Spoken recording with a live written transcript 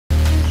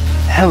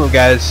Hello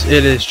guys,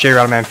 it is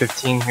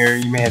JRodman15 here.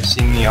 You may have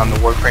seen me on the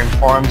Warframe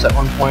forums at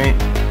one point.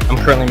 I'm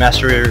currently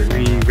Mastery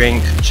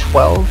rank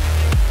 12,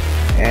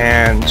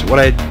 and what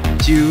I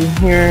do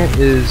here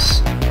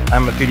is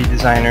I'm a 3D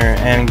designer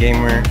and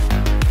gamer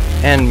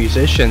and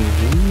musician.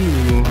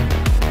 Ooh,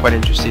 quite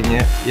interesting,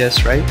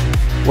 yes, right?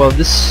 Well,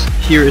 this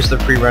here is the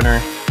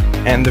Freerunner,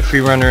 and the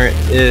Freerunner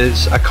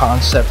is a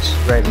concept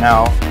right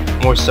now,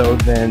 more so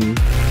than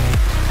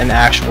an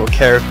actual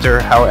character.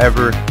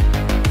 However,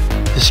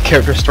 this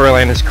character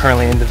storyline is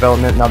currently in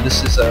development. Now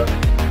this is a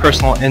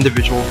personal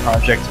individual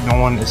project. No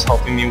one is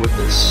helping me with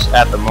this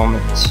at the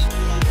moment,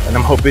 and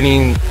I'm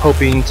hoping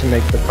to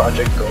make the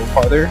project go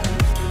farther.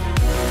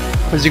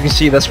 As you can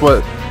see, that's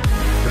what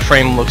the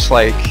frame looks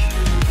like,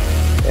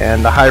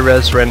 and the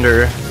high-res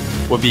render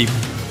will be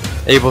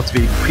able to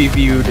be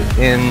previewed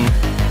in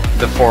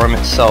the forum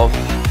itself.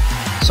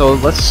 So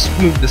let's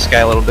move this guy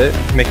a little bit,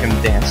 make him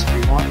dance if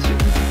we want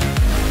to.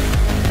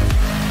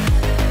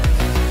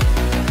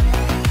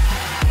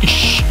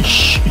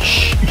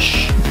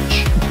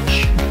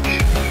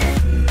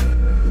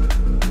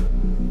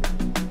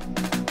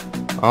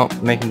 Oh,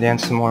 make him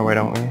dance some more, why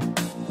don't we?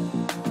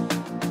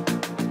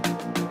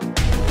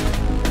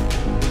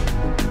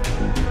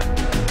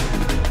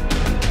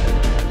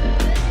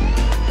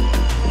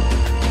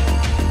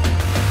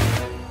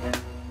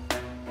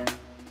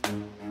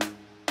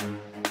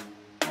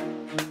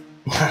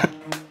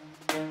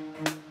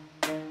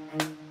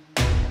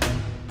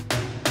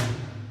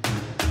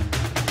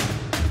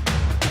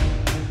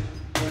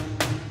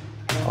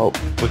 Oh,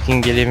 we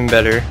can get even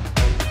better.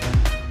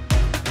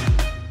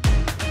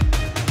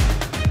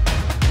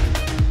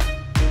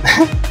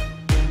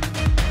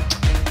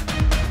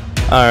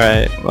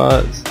 Alright,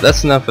 well,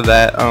 that's enough of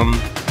that. I'm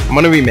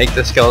gonna remake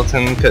the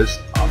skeleton because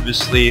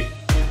obviously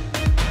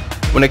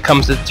when it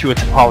comes to a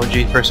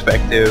topology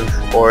perspective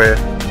or a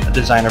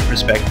designer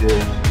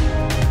perspective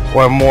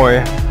or a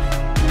more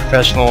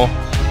professional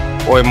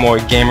or a more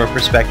gamer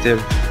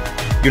perspective,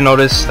 you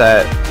notice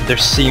that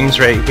there's seams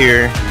right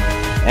here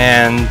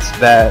and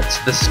that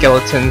the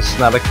skeleton's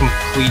not a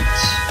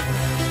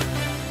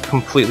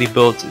completely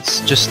built.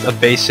 It's just a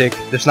basic.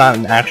 There's not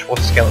an actual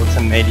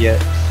skeleton made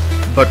yet,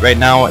 but right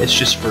now it's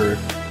just for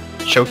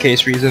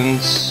showcase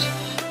reasons,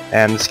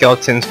 and the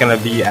skeleton's gonna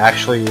be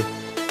actually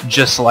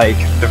just like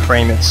the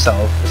frame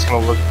itself. It's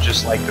gonna look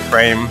just like the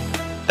frame.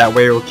 That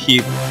way it will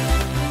keep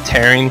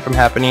tearing from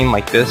happening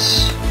like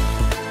this.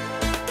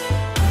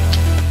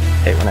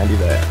 Hey, when I do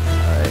that,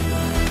 alright.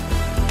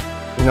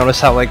 You notice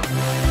how, like,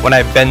 when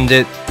I bend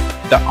it,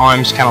 the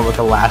arms kind of look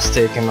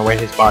elastic, and the way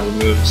his body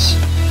moves,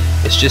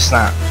 it's just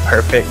not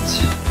perfect,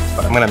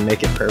 but I'm gonna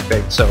make it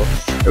perfect. So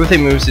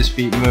everything moves, his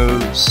feet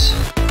moves,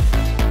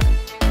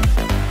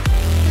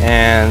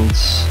 and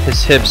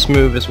his hips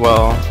move as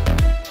well,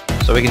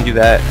 so we can do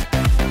that.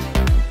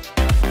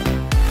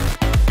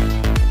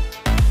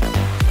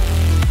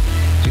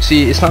 So you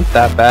see, it's not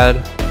that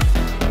bad,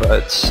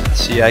 but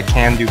see, I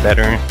can do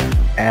better,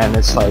 and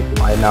it's like,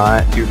 why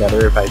not do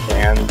better if I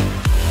can?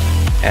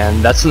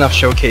 And that's enough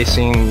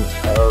showcasing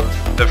of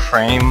the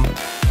frame.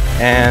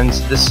 And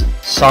this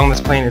song that's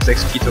playing is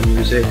Exquito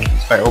music.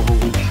 It's by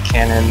Overweak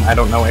Canon. I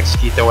don't know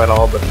Exquito at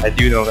all, but I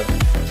do know that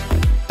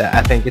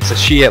I think it's a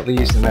she at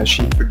least, and that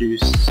she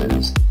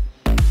produces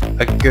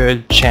a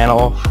good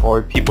channel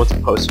for people to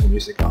post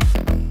music on.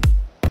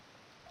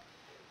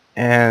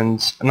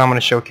 And now I'm going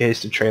to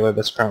showcase the trailer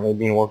that's currently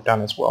being worked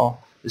on as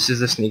well. This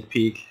is a sneak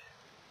peek.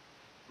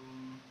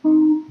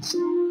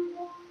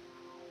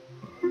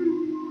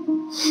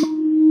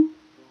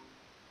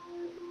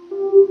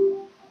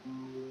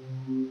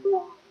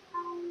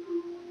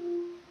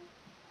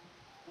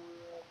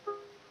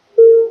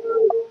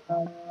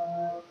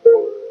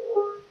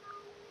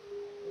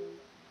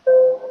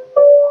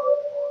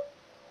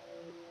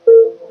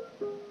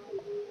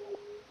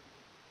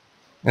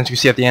 As you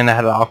can see at the end, I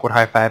had an awkward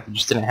high five. It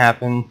just didn't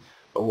happen.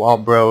 But we're all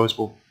bros,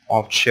 we'll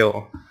all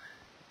chill.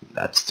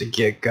 That's the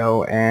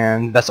get-go,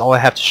 and that's all I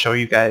have to show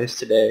you guys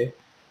today,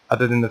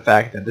 other than the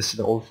fact that this is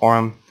the old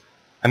forum.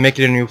 I'm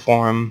making a new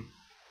forum.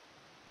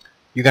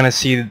 You're gonna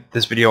see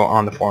this video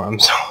on the forum,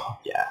 so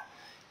yeah.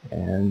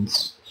 And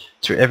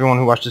to everyone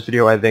who watched this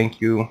video, I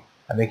thank you.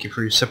 I thank you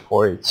for your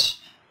support.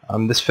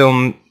 This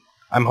film,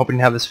 I'm hoping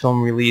to have this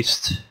film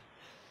released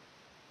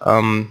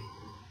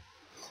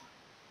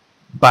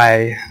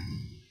by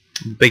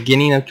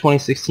beginning of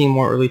 2016,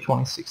 more early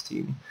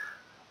 2016.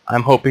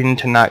 I'm hoping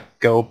to not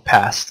go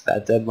past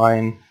that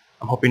deadline.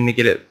 I'm hoping to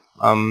get it,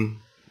 the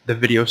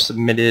video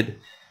submitted,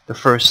 the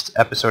first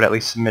episode at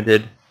least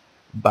submitted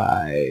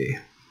by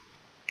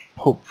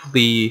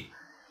hopefully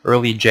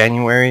early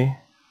January,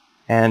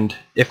 and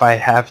if I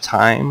have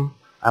time,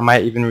 I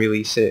might even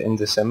release it in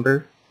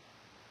December.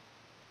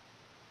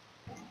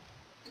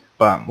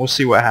 But we'll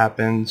see what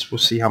happens. We'll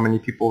see how many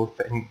people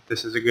think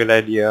this is a good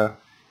idea.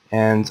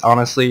 And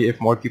honestly,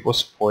 if more people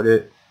support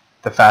it,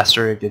 the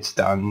faster it gets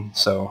done.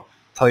 So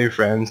tell your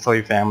friends, tell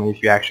your family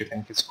if you actually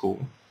think it's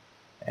cool.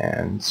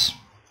 And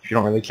if you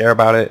don't really care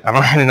about it, I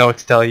don't really know what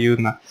to tell you.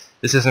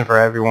 This isn't for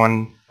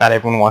everyone. Not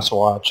everyone wants to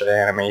watch an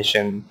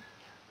animation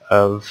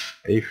of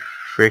a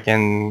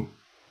freaking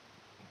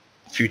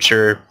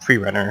future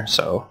Freerunner,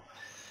 so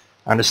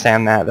I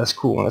understand that. That's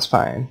cool, that's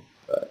fine.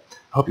 But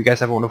I hope you guys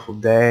have a wonderful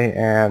day,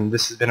 and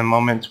this has been a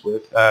moment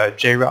with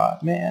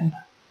J-Rod, man.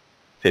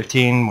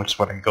 15, which is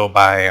what I go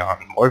by on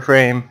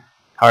Warframe.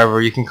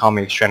 However, you can call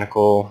me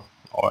Extrenical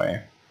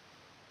or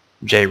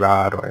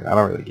J-Rod, or I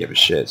don't really give a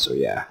shit, so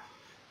yeah.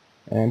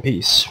 And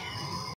peace.